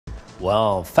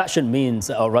Well, fashion means,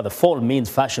 or rather fall means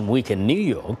Fashion Week in New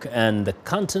York, and the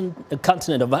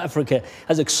continent of Africa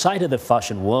has excited the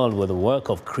fashion world with the work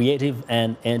of creative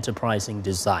and enterprising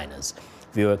designers.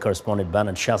 VOA correspondent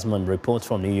Bernard Shazman reports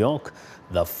from New York,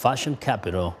 the fashion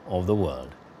capital of the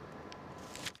world.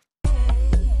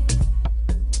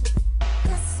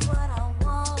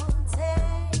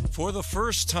 For the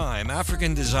first time,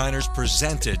 African designers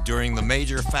presented during the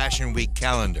major Fashion Week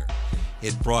calendar.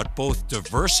 It brought both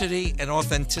diversity and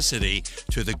authenticity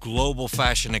to the global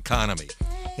fashion economy.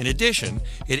 In addition,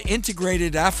 it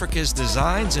integrated Africa's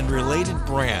designs and related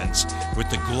brands with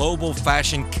the global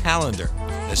fashion calendar,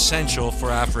 essential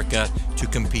for Africa to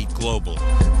compete globally.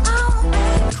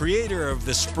 Creator of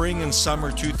the Spring and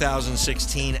Summer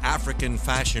 2016 African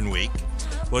Fashion Week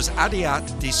was Adiat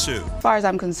Disu. As far as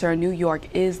I'm concerned, New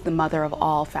York is the mother of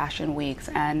all fashion weeks,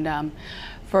 and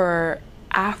for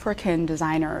African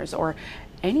designers, or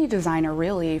any designer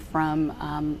really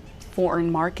from foreign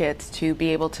markets, to be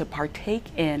able to partake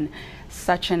in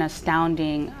such an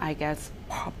astounding, I guess,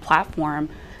 platform,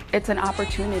 it's an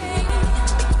opportunity.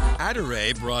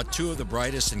 Adiat brought two of the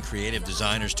brightest and creative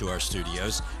designers to our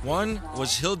studios. One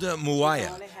was Hilda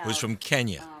Mauya, who's from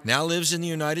Kenya, now lives in the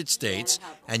United States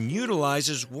and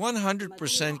utilizes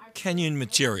 100% Kenyan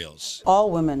materials.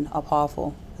 All women are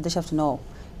powerful. They just have to know.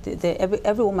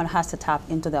 Every woman has to tap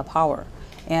into their power,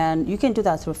 and you can do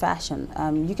that through fashion.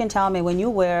 You can tell me when you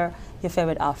wear your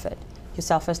favorite outfit, your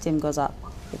self-esteem goes up,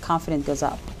 your confidence goes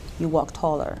up, you walk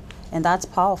taller, and that's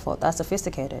powerful, that's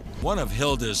sophisticated. One of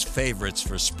Hilda's favorites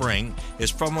for spring is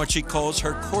from what she calls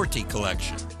her Koti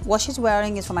collection. What she's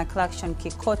wearing is from my collection,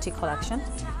 Koti collection.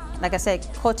 Like I said,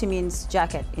 Koti means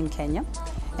jacket in Kenya.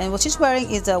 And what she's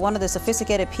wearing is one of the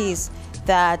sophisticated piece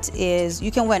that is,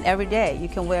 you can wear it every day. You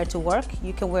can wear it to work,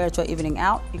 you can wear it to an evening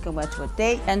out, you can wear it to a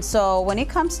date. And so when it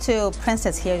comes to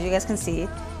Princess here, as you guys can see,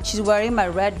 she's wearing my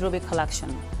Red Ruby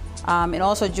collection, and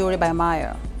also jewelry by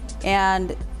Mauya.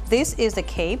 And this is the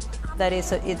cape that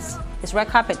is, it's red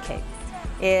carpet cape.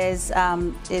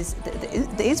 The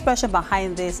inspiration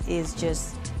behind this is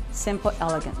just simple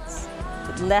elegance.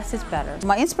 Less is better.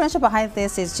 My inspiration behind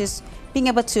this is just being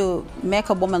able to make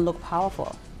a woman look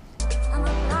powerful.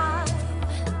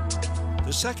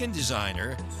 The second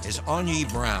designer is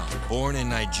Onyii Brown, born in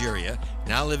Nigeria,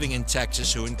 now living in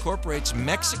Texas, who incorporates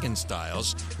Mexican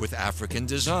styles with African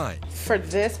design. For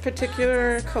this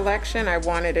particular collection, I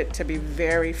wanted it to be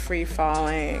very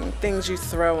free-falling, things you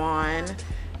throw on,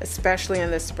 especially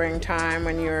in the springtime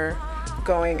when you're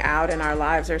going out and our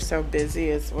lives are so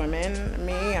busy as women.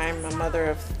 Me, I'm a mother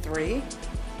of 3,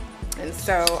 and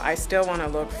so I still want to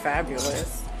look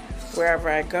fabulous wherever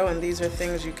I go, and these are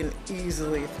things you can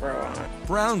easily throw on.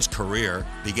 Brown's career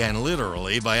began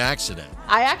literally by accident.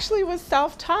 I actually was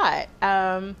self-taught.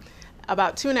 About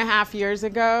 2.5 years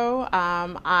ago,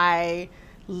 I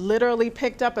literally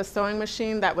picked up a sewing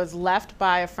machine that was left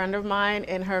by a friend of mine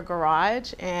in her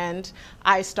garage, and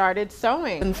I started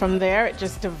sewing. And from there, it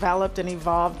just developed and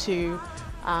evolved to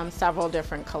several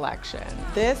different collections.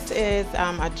 This is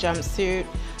a jumpsuit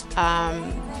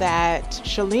that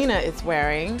Shalina is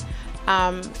wearing.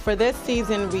 For this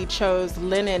season, we chose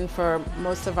linen for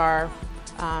most of our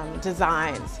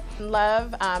designs.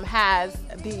 Love has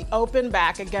the open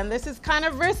back. Again, this is kind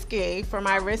of risky for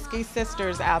my risky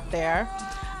sisters out there.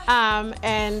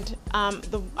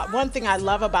 The one thing I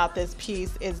love about this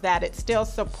piece is that it still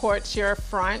supports your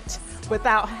front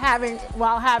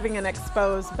while having an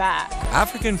exposed back.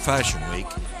 African Fashion Week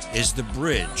is the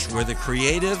bridge where the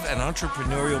creative and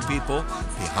entrepreneurial people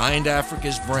behind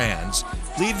Africa's brands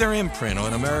leave their imprint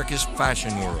on America's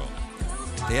fashion world.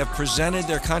 They have presented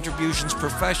their contributions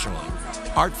professionally,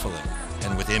 artfully,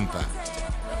 and with impact.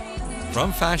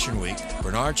 From Fashion Week,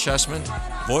 Bernard Shazman,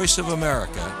 Voice of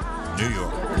America, New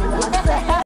York.